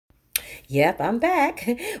Yep, I'm back.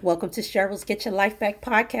 Welcome to Cheryl's Get Your Life Back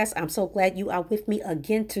podcast. I'm so glad you are with me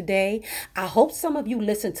again today. I hope some of you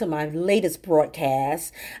listened to my latest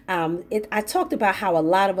broadcast. I talked about how a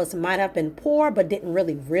lot of us might have been poor but didn't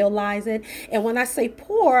really realize it. And when I say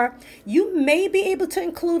poor, you may be able to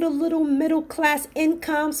include a little middle class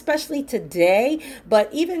income, especially today, but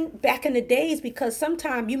even back in the days, because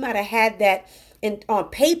sometimes you might have had that on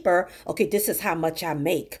paper, okay, this is how much I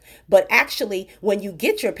make. But actually, when you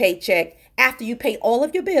get your paycheck, after you pay all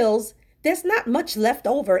of your bills, there's not much left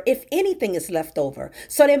over, if anything is left over.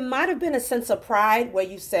 So there might have been a sense of pride where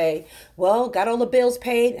you say, well, got all the bills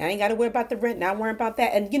paid. I ain't got to worry about the rent. Not worrying about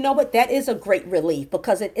that. And you know what? That is a great relief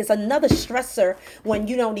because it is another stressor when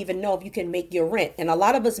you don't even know if you can make your rent. And a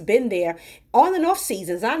lot of us been there on and off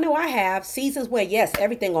seasons. I know I have seasons where, yes,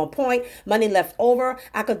 everything on point, money left over.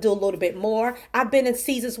 I could do a little bit more. I've been in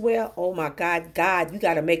seasons where, oh my God, you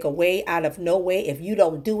got to make a way out of no way. If you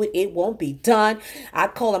don't do it, it won't be done. I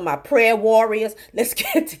call them my prayer warriors. Let's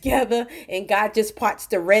get together. And God just parts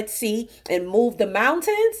the Red Sea and move the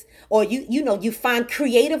mountains. Or you find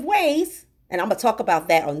creative ways. And I'm going to talk about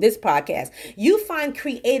that on this podcast. You find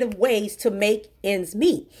creative ways to make ends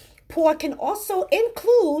meet. Poor can also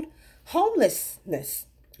include homelessness,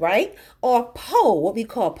 right? Or PO, what we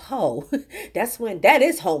call PO. That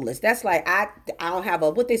is homeless. That's like I don't have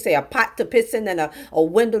what they say, a pot to piss in and a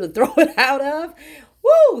window to throw it out of.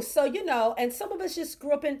 Woo! So, and some of us just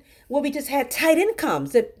grew up in where we just had tight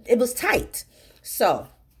incomes. It was tight. So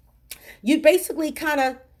you basically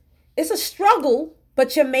it's a struggle,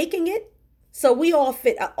 but you're making it. So we all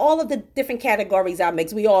fit, all of the different categories I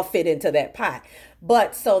mix, we all fit into that pot.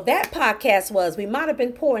 But so that podcast was, we might have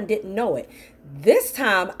been poor and didn't know it. This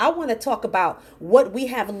time, I want to talk about what we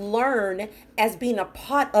have learned as being a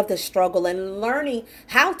part of the struggle and learning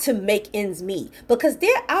how to make ends meet. Because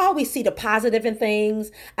I always see the positive in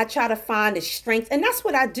things. I try to find the strength. And that's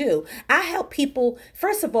what I do. I help people,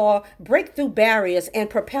 first of all, break through barriers and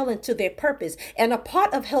propel into their purpose. And a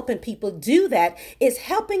part of helping people do that is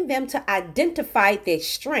helping them to identify their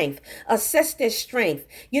strength, assess their strength,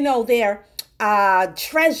 their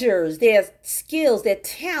treasures, their skills, their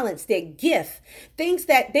talents, their gift, things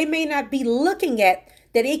that they may not be looking at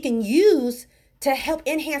that they can use to help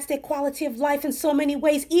enhance their quality of life in so many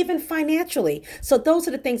ways, even financially. So those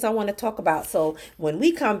are the things I want to talk about. So when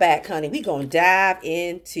we come back, honey, we're going to dive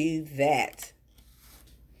into that.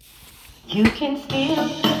 You can still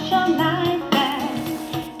get your life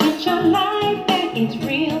back. Get your life back. It's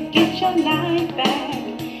real. Get your life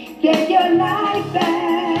back. Get your life back.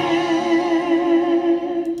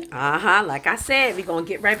 Like I said, we're going to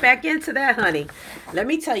get right back into that, honey. Let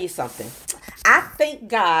me tell you something. I thank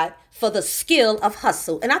God for the skill of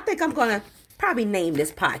hustle. And I think I'm going to probably name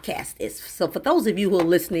this podcast this. So for those of you who are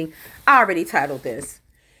listening, I already titled this.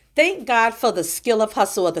 Thank God for the skill of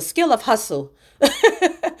hustle, or the skill of hustle.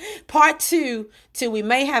 Part two, we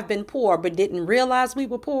may have been poor, but didn't realize we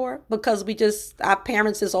were poor because our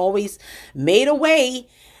parents just always made a way.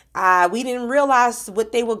 We didn't realize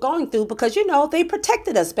what they were going through because, they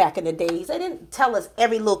protected us back in the days. They didn't tell us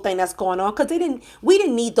every little thing that's going on because we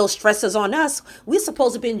didn't need those stresses on us. We're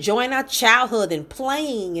supposed to be enjoying our childhood and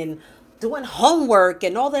playing and doing homework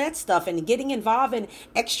and all that stuff and getting involved in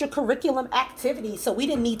extracurricular activities. So we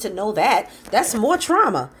didn't need to know that. That's more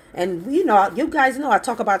trauma. And you guys know I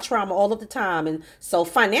talk about trauma all of the time. And so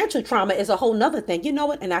financial trauma is a whole nother thing. You know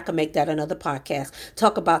what? And I can make that another podcast.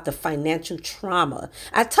 Talk about the financial trauma.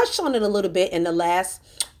 I touched on it a little bit in the last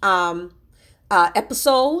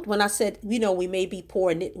episode when I said, we may be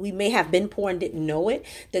poor and we may have been poor and didn't know it.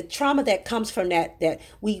 The trauma that comes from that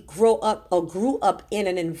we grew up in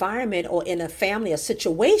an environment or in a family, a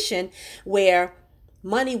situation where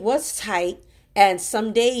money was tight, and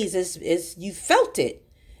some days is you felt it.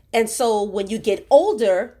 And so when you get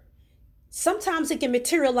older, sometimes it can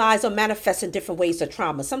materialize or manifest in different ways of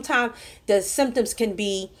trauma. Sometimes the symptoms can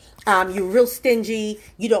be you're real stingy.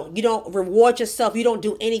 You don't reward yourself. You don't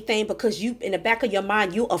do anything because you, in the back of your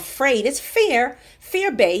mind, you're afraid. It's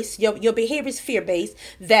fear-based. Your behavior is fear-based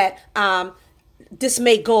that this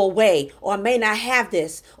may go away, or I may not have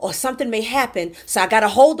this, or something may happen. So I got to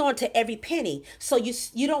hold on to every penny. So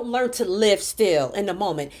you don't learn to live still in the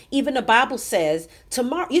moment. Even the Bible says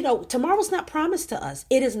tomorrow's not promised to us.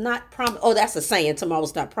 It is not promised. Oh, that's a saying.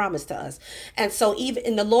 Tomorrow's not promised to us. And so even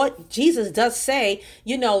in the Lord Jesus does say,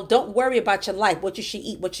 don't worry about your life, what you should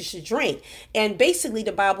eat, what you should drink. And basically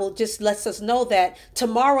the Bible just lets us know that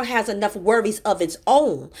tomorrow has enough worries of its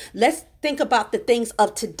own. Let's think about the things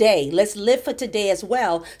of today. Let's live for today as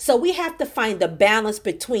well. So we have to find the balance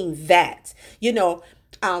between that.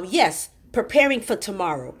 Yes, preparing for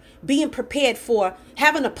tomorrow, being prepared for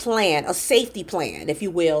having a plan, a safety plan, if you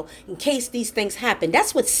will, in case these things happen.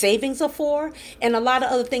 That's what savings are for. And a lot of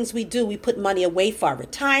other things we do, we put money away for our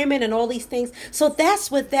retirement and all these things. So that's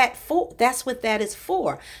what that is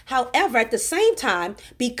for. However, at the same time,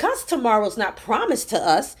 because tomorrow's not promised to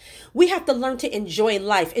us, we have to learn to enjoy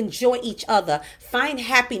life, enjoy each other, find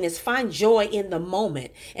happiness, find joy in the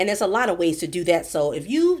moment. And there's a lot of ways to do that. So if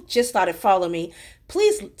you just started following me,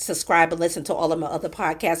 please subscribe and listen to all of my other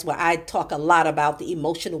podcasts where I talk a lot about the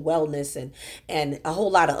emotional wellness and a whole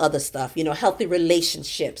lot of other stuff, healthy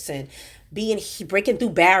relationships and breaking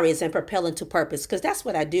through barriers and propelling to purpose, because that's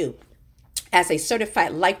what I do as a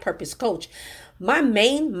certified life purpose coach.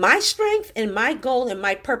 My strength and my goal and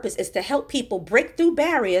my purpose is to help people break through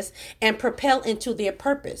barriers and propel into their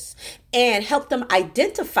purpose and help them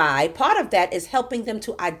identify. Part of that is helping them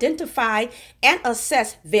to identify and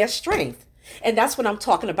assess their strength. And that's what I'm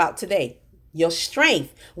talking about today. Your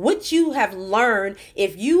strength, what you have learned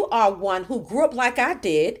if you are one who grew up like I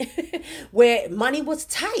did, where money was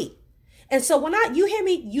tight. And so when you hear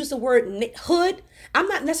me use the word hood, I'm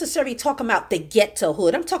not necessarily talking about the ghetto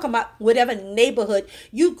hood. I'm talking about whatever neighborhood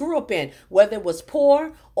you grew up in, whether it was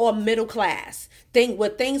poor or middle class, where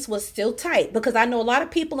things was still tight. Because I know a lot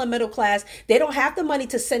of people in middle class, they don't have the money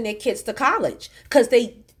to send their kids to college because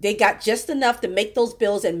they got just enough to make those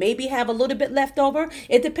bills and maybe have a little bit left over.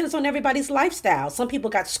 It depends on everybody's lifestyle. Some people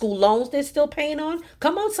got school loans they're still paying on.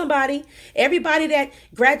 Come on, somebody. Everybody that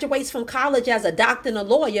graduates from college as a doctor and a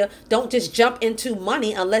lawyer don't just jump into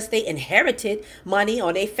money unless they inherited money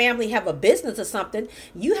or their family have a business or something.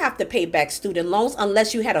 You have to pay back student loans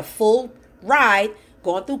unless you had a full ride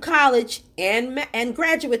going through college and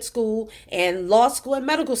graduate school and law school and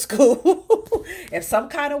medical school. In some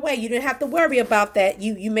kind of way, you didn't have to worry about that.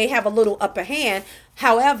 You may have a little upper hand.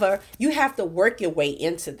 However, you have to work your way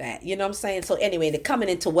into that. You know what I'm saying? So anyway, the coming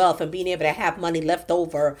into wealth and being able to have money left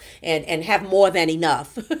over and have more than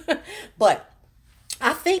enough. But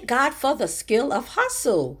I thank God for the skill of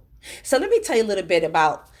hustle. So let me tell you a little bit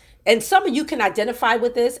about, and some of you can identify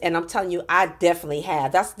with this, and I'm telling you, I definitely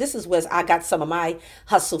have. This is where I got some of my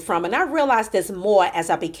hustle from, and I realized there's more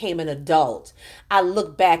as I became an adult. I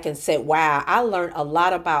look back and said, wow, I learned a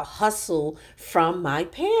lot about hustle from my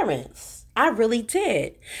parents. I really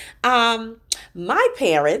did. My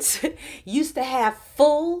parents used to have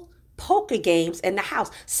full poker games in the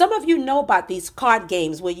house. Some of you know about these card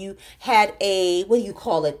games where you had what do you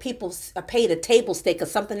call it? People paid a table stake or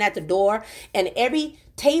something at the door, and every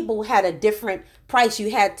table had a different price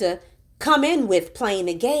you had to come in with playing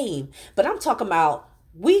the game. But I'm talking about,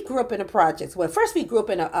 we grew up in the projects. Well, first we grew up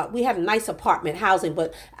in we had a nice apartment housing,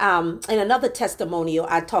 but in another testimonial,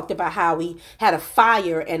 I talked about how we had a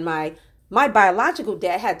fire and my biological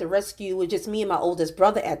dad had to rescue with just me and my oldest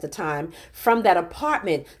brother at the time from that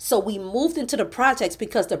apartment. So we moved into the projects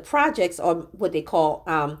because the projects are what they call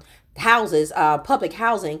houses, public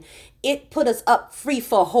housing. It put us up free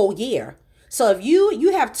for a whole year. So if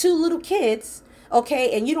you have two little kids,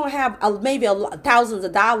 okay, and you don't have maybe thousands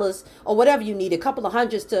of dollars or whatever you need, a couple of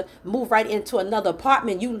hundreds to move right into another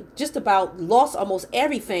apartment, you just about lost almost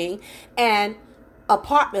everything. And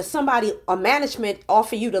somebody or management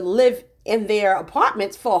offer you to live in their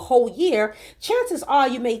apartments for a whole year, chances are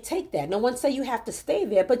you may take that. No one say you have to stay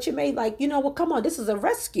there, but you may well, come on, this is a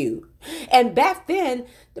rescue. And back then,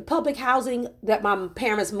 the public housing that my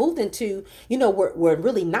parents moved into, were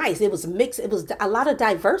really nice. It was mixed. It was a lot of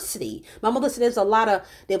diversity. My mother said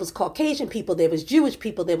there was Caucasian people, there was Jewish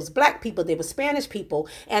people, there was Black people, there was Spanish people.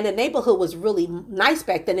 And the neighborhood was really nice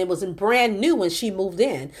back then. It was brand new when she moved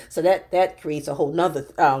in. So that creates a whole nother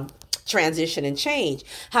transition and change.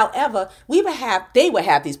 However, they would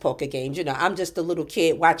have these poker games. I'm just a little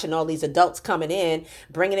kid watching all these adults coming in,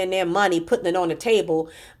 bringing in their money, putting it on the table.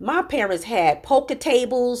 My parents had poker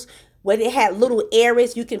tables where they had little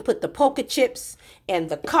areas you can put the poker chips and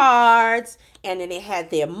the cards, and then they had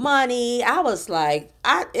their money. I was like,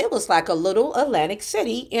 it was like a little Atlantic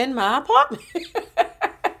City in my apartment.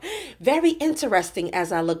 Very interesting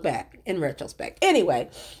as I look back in retrospect. Anyway,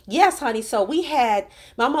 yes, honey. So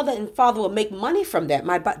my mother and father would make money from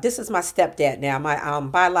that. This is my stepdad now. My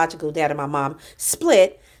biological dad and my mom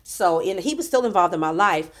split. So he was still involved in my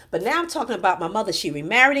life. But now I'm talking about my mother. She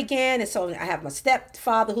remarried again. And so I have my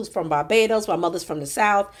stepfather who's from Barbados. My mother's from the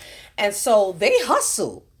South. And so they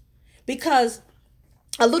hustle because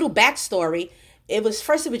a little backstory. It was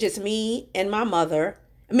just me and my mother.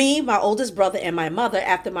 Me, my oldest brother, and my mother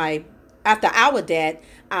after our dad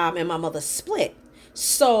and my mother split.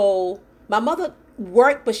 So my mother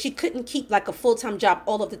work, but she couldn't keep like a full-time job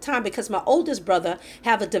all of the time because my oldest brother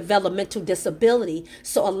have a developmental disability.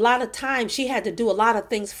 So a lot of times she had to do a lot of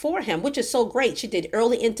things for him, which is so great. She did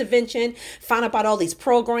early intervention, found out about all these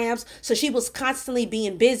programs. So she was constantly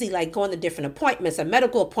being busy, like going to different appointments and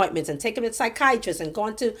medical appointments and taking him to psychiatrists and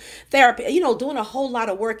going to therapy, doing a whole lot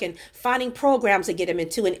of work and finding programs to get him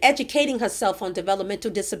into and educating herself on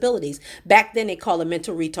developmental disabilities. Back then they call it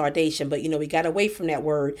mental retardation, but we got away from that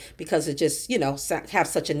word because it just, have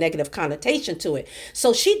such a negative connotation to it.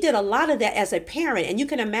 So she did a lot of that as a parent. And you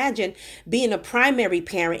can imagine being a primary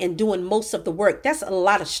parent and doing most of the work. That's a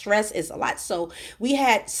lot of stress, is a lot. So we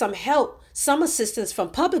had some help, some assistance from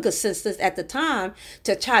public assistance at the time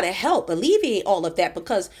to try to help alleviate all of that,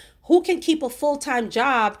 because who can keep a full-time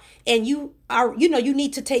job and you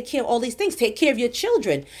need to take care of all these things, take care of your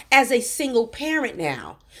children as a single parent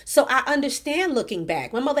now. So I understand looking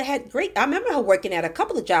back. My mother had I remember her working at a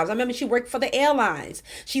couple of jobs. I remember she worked for the airlines.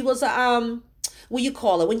 She was what you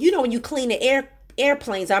call it, when you clean the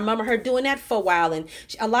airplanes. I remember her doing that for a while. And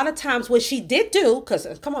a lot of times what she did do, because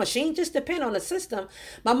come on, she ain't just depend on the system.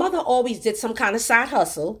 My mother always did some kind of side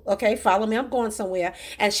hustle. Okay, follow me, I'm going somewhere.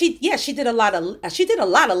 And she did a lot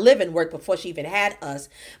of living work before she even had us,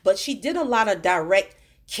 but she did a lot of direct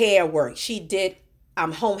care work. She did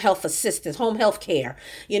home health assistance, home health care,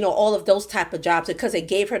 all of those type of jobs, because it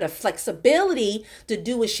gave her the flexibility to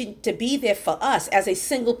to be there for us as a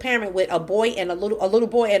single parent with a boy and a little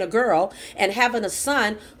boy and a girl, and having a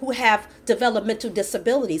son who have developmental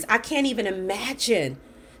disabilities. I can't even imagine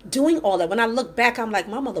doing all that. When I look back, I'm like,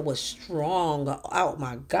 my mother was strong. Oh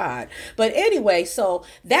my God. But anyway, so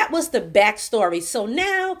that was the backstory. So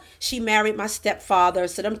now she married my stepfather.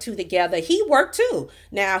 So them two together. He worked too.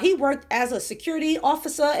 Now he worked as a security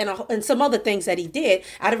officer and some other things that he did.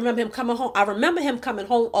 I remember him coming home. I remember him coming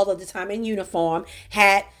home all of the time in uniform,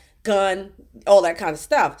 hat, gun, all that kind of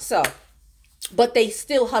stuff. So but they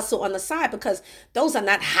still hustle on the side because those are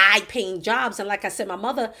not high paying jobs. And like I said, my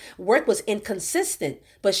mother work was inconsistent,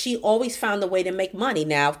 but she always found a way to make money.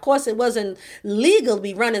 Now, of course, it wasn't legal to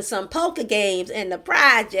be running some poker games and the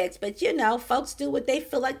projects, but folks do what they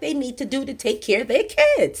feel like they need to do to take care of their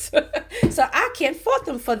kids. So I can't fault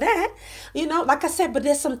them for that. Like I said, but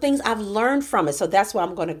there's some things I've learned from it. So that's where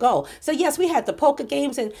I'm going to go. So yes, we had the poker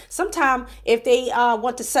games, and sometime if they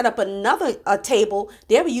want to set up another table,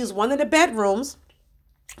 they would use one of the bedrooms,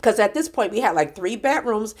 because at this point we had like 3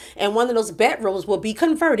 bedrooms, and one of those bedrooms will be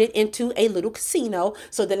converted into a little casino.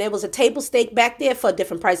 So then there was a table stake back there for a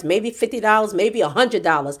different price, maybe $50, maybe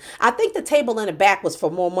 $100. I think the table in the back was for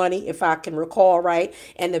more money, if I can recall right,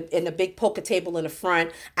 and the big poker table in the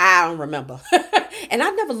front, I don't remember. And I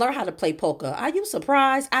never learned how to play poker. Are you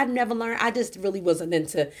surprised? I never learned. I just really wasn't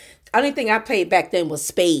into. Only thing I played back then was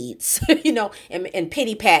spades, and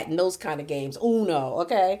pity pat and those kind of games. Uno,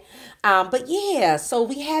 okay. But yeah, so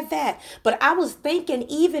we had that. But I was thinking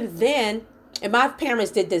even then, and my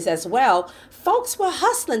parents did this as well. Folks were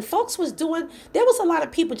hustling. Folks was doing. There was a lot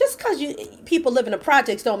of people. Just because people live in the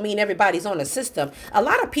projects don't mean everybody's on the system. A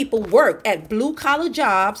lot of people work at blue collar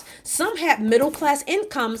jobs. Some had middle class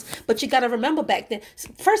incomes. But you got to remember back then.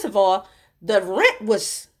 First of all, the rent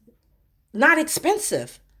was not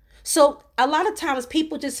expensive. So a lot of times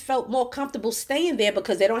people just felt more comfortable staying there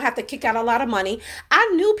because they don't have to kick out a lot of money. I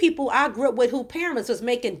knew people I grew up with who parents was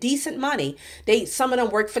making decent money. Some of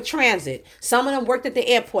them worked for transit. Some of them worked at the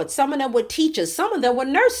airport. Some of them were teachers. Some of them were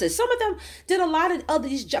nurses. Some of them did a lot of other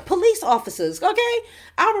these police officers. Okay.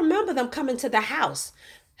 I remember them coming to the house.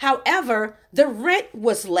 However, the rent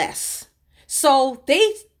was less. So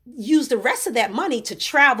they use the rest of that money to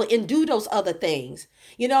travel and do those other things,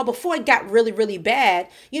 before it got really, really bad,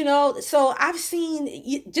 so I've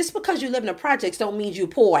seen, just because you live in the projects don't mean you're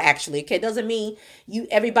poor, actually. Okay. It doesn't mean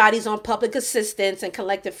everybody's on public assistance and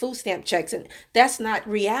collecting food stamp checks. And that's not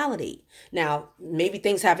reality. Now, maybe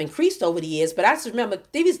things have increased over the years, but I just remember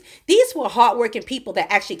these were hardworking people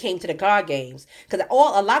that actually came to the guard games, because a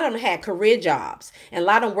lot of them had career jobs, and a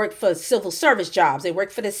lot of them worked for civil service jobs. They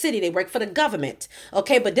worked for the city. They worked for the government.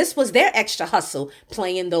 Okay. But this was their extra hustle,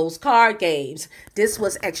 playing those card games. This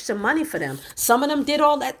was extra money for them. Some of them did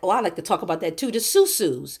all that. Oh, I like to talk about that too. The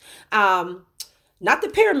Susus. Not the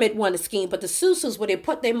pyramid one scheme, but the Susus, where they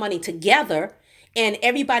put their money together and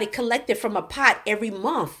everybody collected from a pot every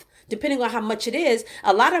month, depending on how much it is.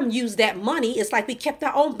 A lot of them use that money. It's like we kept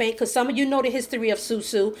our own bank, because some of you know the history of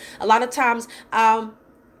Susu. A lot of times,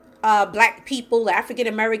 Black people, African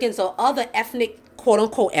Americans, or other ethnic, quote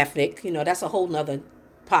unquote ethnic, that's a whole nother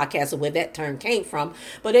podcast of where that term came from.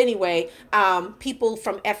 But anyway, people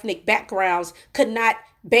from ethnic backgrounds could not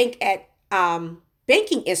bank at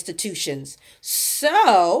banking institutions.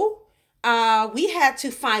 So we had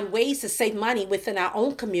to find ways to save money within our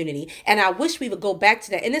own community. And I wish we would go back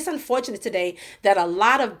to that. And it's unfortunate today that a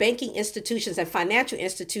lot of banking institutions and financial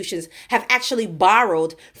institutions have actually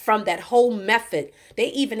borrowed from that whole method. They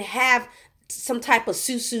even have some type of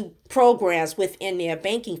susu programs within their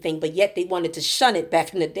banking thing, but yet they wanted to shun it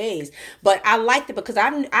back in the days. But I liked it because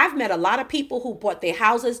I've met a lot of people who bought their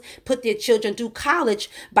houses, put their children through college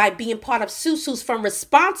by being part of susus from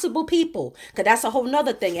responsible people. Because that's a whole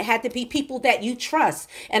nother thing. It had to be people that you trust.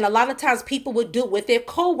 And a lot of times people would do it with their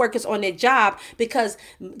co-workers on their job because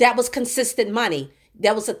that was consistent money.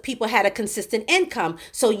 There was people had a consistent income.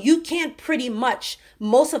 So you can pretty much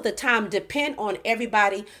most of the time depend on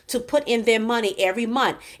everybody to put in their money every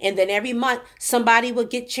month. And then every month somebody will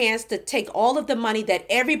get chance to take all of the money that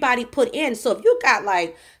everybody put in. So if you got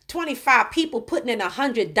like 25 people putting in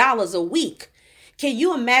 $100 a week, can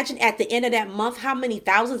you imagine at the end of that month how many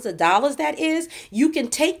thousands of dollars that is? You can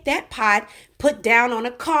take that pot, put down on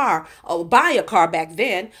a car, or buy a car back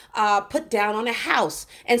then, put down on a house.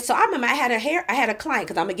 And so I remember I had a client,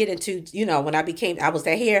 because I'm gonna get into, when I was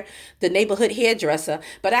the neighborhood hairdresser,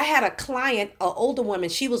 but I had a client, an older woman,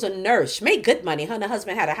 she was a nurse, she made good money. Her and her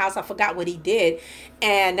husband had a house, I forgot what he did.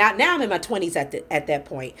 And now I'm in my 20s at that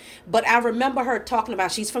point. But I remember her talking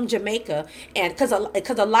about, she's from Jamaica, and because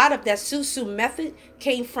a lot of that susu method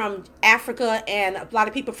came from Africa, and a lot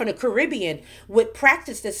of people from the Caribbean would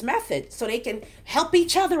practice this method so they can help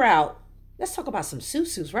each other out. Let's talk about some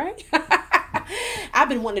susus, right? I've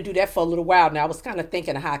been wanting to do that for a little while now. I was kind of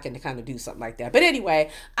thinking of how I can kind of do something like that. But anyway,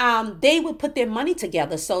 they would put their money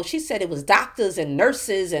together. So she said it was doctors and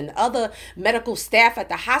nurses and other medical staff at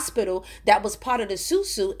the hospital that was part of the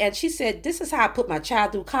susu. And she said, this is how I put my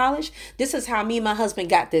child through college. This is how me and my husband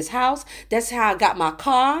got this house. That's how I got my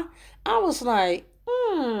car. I was like,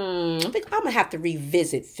 I think I'm gonna have to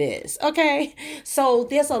revisit this. Okay. So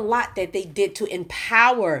there's a lot that they did to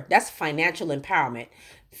empower. That's financial empowerment.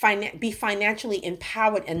 Be financially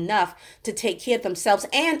empowered enough to take care of themselves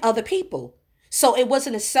and other people. So it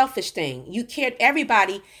wasn't a selfish thing. You cared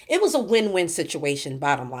everybody. It was a win-win situation,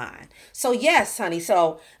 bottom line. So yes, honey.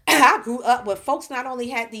 So I grew up where folks not only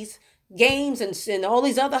had these games and all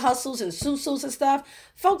these other hustles and susus and stuff.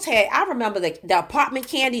 Folks had, I remember the apartment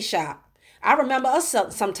candy shop. I remember us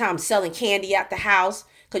sometimes selling candy at the house.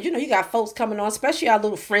 Because, you got folks coming on, especially our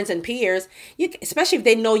little friends and peers. Especially if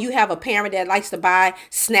they know you have a parent that likes to buy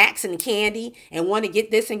snacks and candy and want to get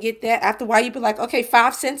this and get that. After a while, you be like, okay,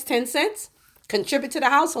 5 cents, 10 cents. Contribute to the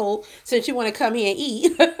household since you want to come here and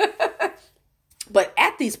eat. But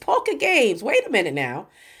at these poker games, wait a minute now.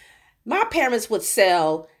 My parents would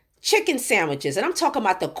sell chicken sandwiches, and I'm talking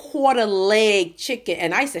about the quarter leg chicken.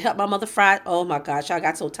 And I used to help my mother fry. Oh my gosh, I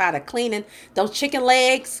got so tired of cleaning those chicken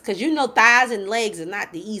legs, because thighs and legs are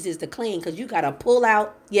not the easiest to clean, because you gotta pull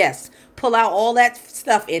out all that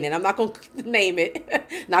stuff in it. I'm not gonna name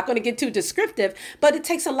it, not gonna get too descriptive, but it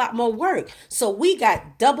takes a lot more work. So we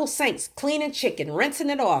got double sinks, cleaning chicken,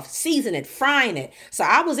 rinsing it off, seasoning it, frying it. So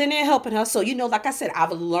I was in there helping her. So like I said,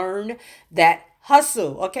 I've learned that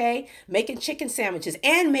hustle, okay? Making chicken sandwiches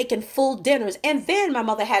and making full dinners. And then my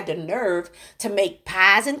mother had the nerve to make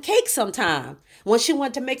pies and cakes sometime when she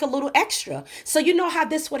wanted to make a little extra. So you know how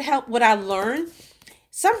this would help what I learned?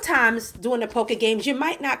 Sometimes during the poker games, you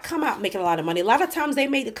might not come out making a lot of money. A lot of times they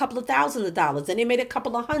made a couple of thousands of dollars and they made a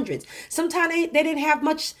couple of hundreds. Sometimes they didn't have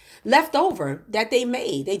much left over that they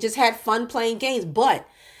made. They just had fun playing games. But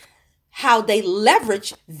how they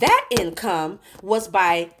leveraged that income was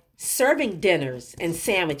by serving dinners and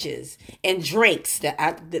sandwiches and drinks.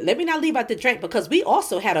 Let me not leave out the drink, because we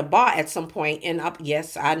also had a bar at some point. And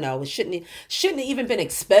yes, I know it shouldn't have even been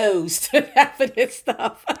exposed to half of this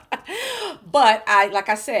stuff. But like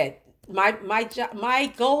I said,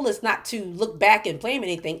 my goal is not to look back and blame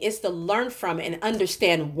anything. It's to learn from it and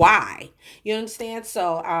understand why. You understand?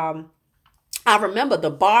 So I remember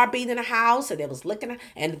the bar being in the house and it was looking,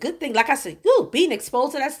 and the good thing, like I said, being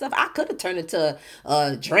exposed to that stuff, I could have turned into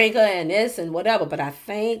a drinker and this and whatever, but I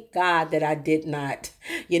thank God that I did not,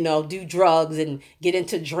 do drugs and get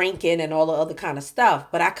into drinking and all the other kind of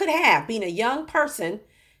stuff. But I could have, being a young person,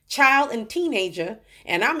 child and teenager,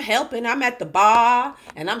 and I'm at the bar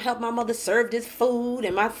and I'm helping my mother serve this food,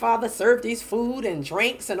 and my father served these food and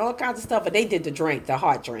drinks and all kinds of stuff. But they did the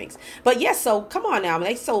hard drinks. But yes, so come on now.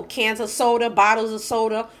 They sold cans of soda, bottles of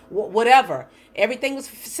soda, whatever. Everything was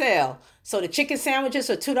for sale. So the chicken sandwiches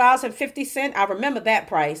are $2.50. I remember that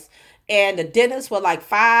price. And the dinners were like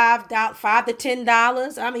 $5 to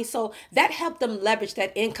 $10. I mean, so that helped them leverage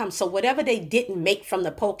that income. So whatever they didn't make from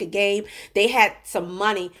the poker game, they had some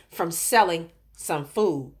money from selling some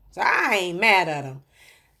food. So I ain't mad at them.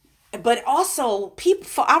 But also people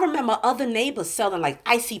for I remember other neighbors selling like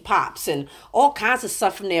icy pops and all kinds of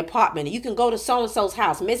stuff from their apartment. You can go to so and so's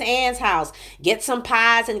house, Miss Ann's house, get some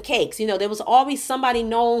pies and cakes. There was always somebody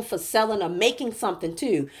known for selling or making something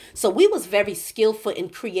too. So we was very skillful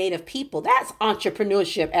and creative people. That's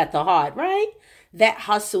entrepreneurship at the heart, right? That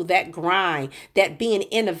hustle, that grind, that being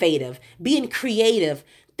innovative, being creative,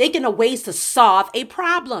 thinking of ways to solve a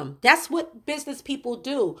problem. That's what business people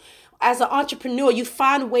do. As an entrepreneur, you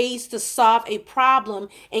find ways to solve a problem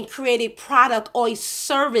and create a product or a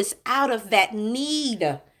service out of that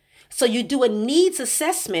need. So you do a needs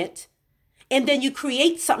assessment and then you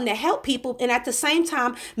create something to help people and at the same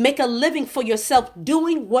time make a living for yourself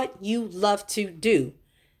doing what you love to do.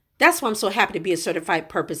 That's why I'm so happy to be a certified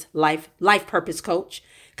purpose life purpose coach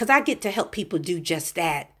because I get to help people do just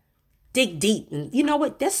that. Dig deep. And you know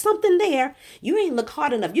what? There's something there. You ain't look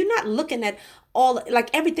hard enough. You're not looking at all like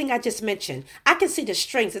everything I just mentioned. I can see the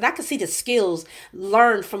strengths and I can see the skills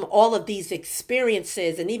learned from all of these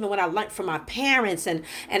experiences. And even when I learned from my parents and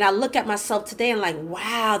I look at myself today and like,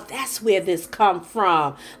 wow, that's where this come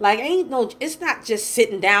from. Like it's not just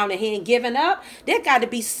sitting down here and giving up. There got to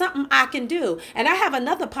be something I can do. And I have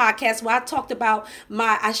another podcast where I talked about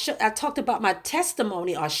I talked about my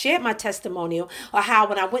testimony or shared my testimonial or how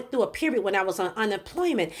when I went through a period when I was on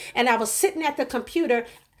unemployment and I was sitting at the computer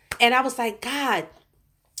and I was like, God,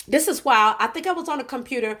 this is why I think I was on a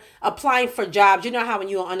computer applying for jobs. You know how when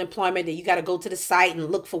you're on unemployment that you got to go to the site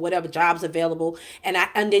and look for whatever jobs available. And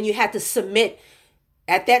then you had to submit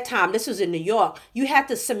at that time, this was in New York, you had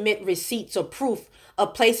to submit receipts or proof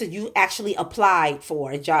of places you actually applied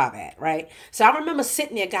for a job at, right? So I remember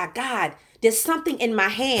sitting there, God, there's something in my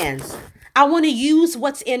hands. I want to use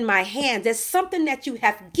what's in my hands. There's something that you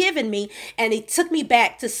have given me. And it took me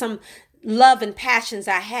back to some love and passions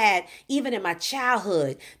I had even in my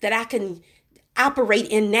childhood that I can operate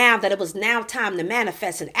in now, that it was now time to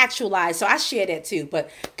manifest and actualize. So I share that too,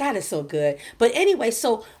 but God is so good. But anyway,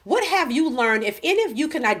 so what have you learned? If any of you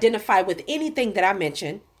can identify with anything that I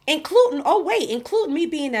mentioned, including me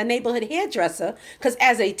being a neighborhood hairdresser, because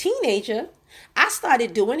as a teenager, I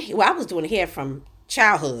was doing hair from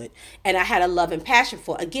childhood and I had a love and passion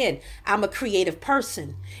for. Again, I'm a creative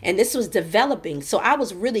person and this was developing. So I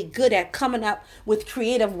was really good at coming up with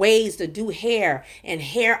creative ways to do hair and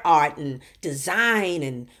hair art and design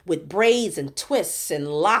and with braids and twists and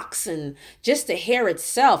locks and just the hair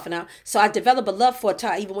itself. So I developed a love for it.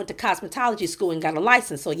 I even went to cosmetology school and got a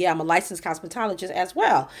license. So yeah, I'm a licensed cosmetologist as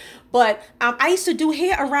well. But I used to do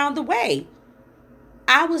hair around the way.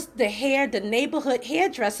 I was the neighborhood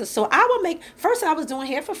hairdresser. So first I was doing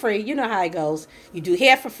hair for free. You know how it goes. You do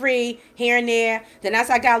hair for free here and there. Then as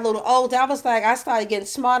I got a little older, I started getting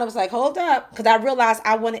smart. I was like, hold up. Because I realized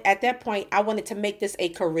at that point, I wanted to make this a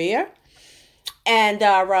career. And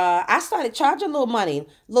I started charging a little money,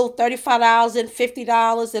 little $35 and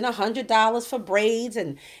 $50 and $100 for braids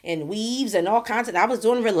and weaves and all kinds of. I was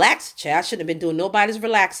doing relaxer. I shouldn't have been doing nobody's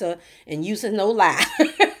relaxer and using no lie.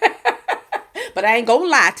 But I ain't gonna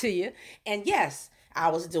lie to you. And yes, I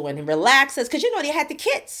was doing relaxers because they had the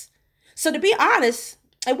kits. So to be honest,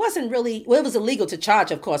 it wasn't really, well, it was illegal to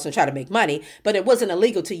charge, of course, and try to make money, but it wasn't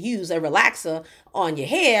illegal to use a relaxer on your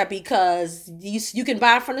hair because you can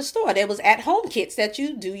buy it from the store. There was at-home kits that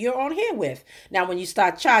you do your own hair with. Now, when you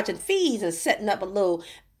start charging fees and setting up a little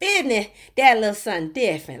business, that little something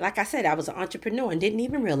different. Like I said, I was an entrepreneur and didn't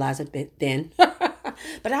even realize it then.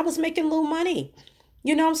 But I was making a little money.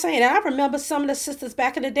 You know what I'm saying? And I remember some of the sisters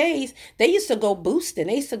back in the days, they used to go boosting.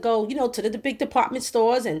 They used to go, to the big department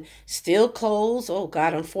stores and steal clothes. Oh,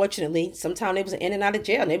 God, unfortunately, sometimes they was in and out of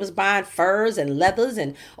jail. And they was buying furs and leathers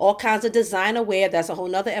and all kinds of designer wear. That's a whole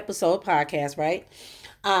nother episode podcast, right?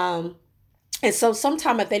 And so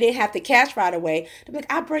sometimes if they didn't have the cash right away, they'd be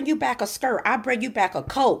like, I'll bring you back a skirt. I'll bring you back a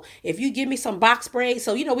coat. If you give me some box braids.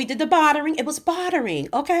 So, we did the bartering. It was bartering,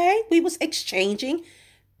 okay? We was exchanging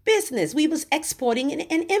business. We was exporting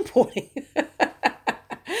and importing.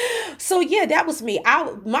 So yeah, that was me.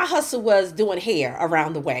 My hustle was doing hair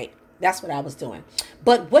around the way. That's what I was doing.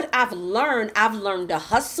 But what I've learned the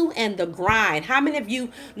hustle and the grind. How many of you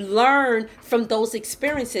learn from those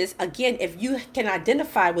experiences? Again, if you can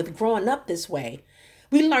identify with growing up this way,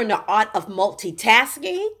 we learn the art of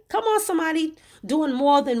multitasking. Come on, somebody, doing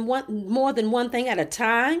more than one thing at a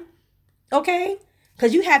time. Okay?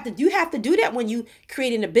 Because you have to do that when you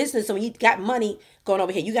creating a business and when you got money going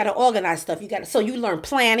over here. You got to organize stuff. So you learn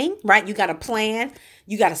planning, right? You got to plan.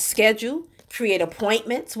 You got to schedule, create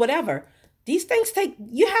appointments, whatever. These things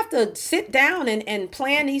you have to sit down and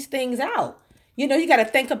plan these things out. You got to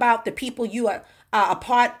think about the people you are a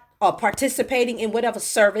part or participating in whatever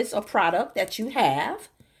service or product that you have.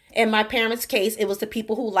 In my parents' case, it was the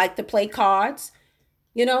people who like to play cards.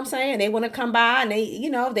 You know what I'm saying? They want to come by and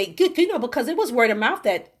because it was word of mouth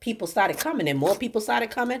that people started coming and more people started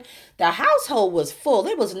coming. The household was full.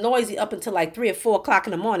 It was noisy up until like 3 or 4 o'clock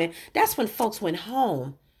in the morning. That's when folks went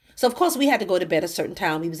home. So of course we had to go to bed a certain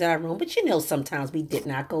time. We was in our room, but sometimes we did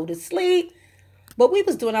not go to sleep. But we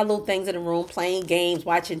was doing our little things in the room, playing games,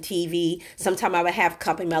 watching TV. Sometimes I would have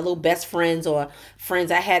company, my little best friends or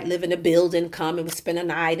friends I had live in the building come and would spend a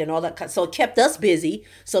night and all that. So it kept us busy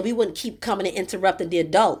so we wouldn't keep coming and interrupting the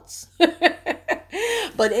adults.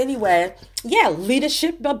 But anyway, yeah,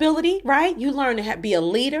 leadership ability, right? You learn to be a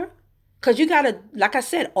leader. Because you got to, like I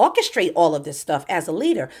said, orchestrate all of this stuff as a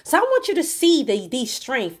leader. So I want you to see these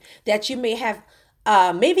strengths that you may have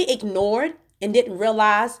maybe ignored and didn't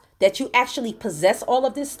realize that you actually possess all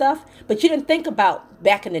of this stuff, but you didn't think about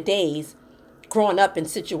back in the days growing up in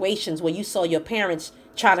situations where you saw your parents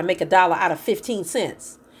try to make $1 out of 15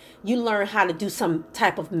 cents. You learn how to do some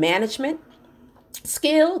type of management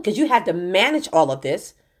skill because you had to manage all of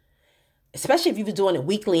this, especially if you were doing it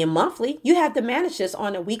weekly and monthly. You have to manage this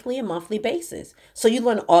on a weekly and monthly basis. So you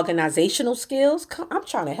learn organizational skills. I'm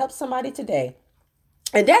trying to help somebody today.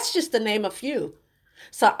 And that's just to name a few.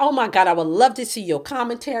 So, oh my God, I would love to see your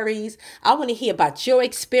commentaries. I want to hear about your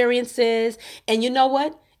experiences. And you know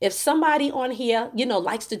what? If somebody on here,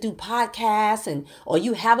 likes to do podcasts or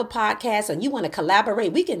you have a podcast and you want to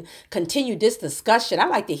collaborate, we can continue this discussion. I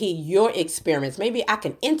like to hear your experience. Maybe I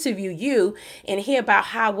can interview you and hear about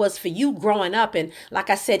how it was for you growing up. And like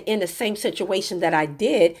I said, in the same situation that I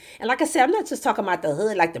did. And like I said, I'm not just talking about the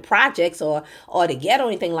hood, like the projects or the ghetto or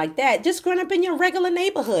anything like that. Just growing up in your regular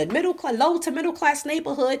neighborhood, low to middle class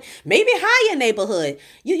neighborhood, maybe higher neighborhood.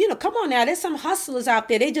 Come on now. There's some hustlers out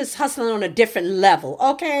there. They just hustling on a different level.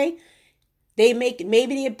 Okay. Maybe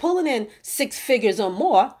they're pulling in 6 figures or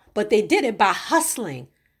more, but they did it by hustling.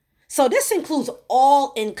 So this includes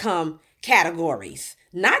all income categories,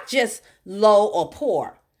 not just low or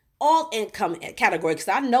poor, all income categories. Because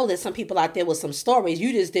I know there's some people out there with some stories.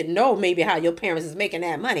 You just didn't know maybe how your parents is making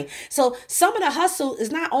that money. So some of the hustle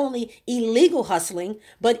is not only illegal hustling,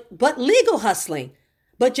 but legal hustling.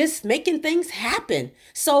 But just making things happen.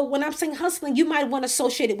 So when I'm saying hustling, you might want to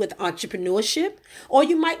associate it with entrepreneurship, or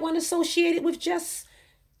you might want to associate it with just,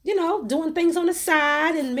 doing things on the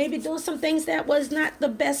side and maybe doing some things that was not the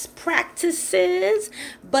best practices,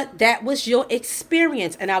 but that was your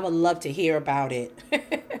experience. And I would love to hear about it.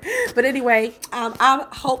 But anyway, I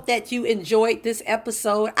hope that you enjoyed this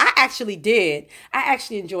episode. I actually did. I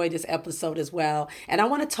actually enjoyed this episode as well. And I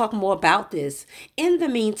want to talk more about this. In the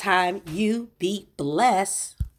meantime, you be blessed.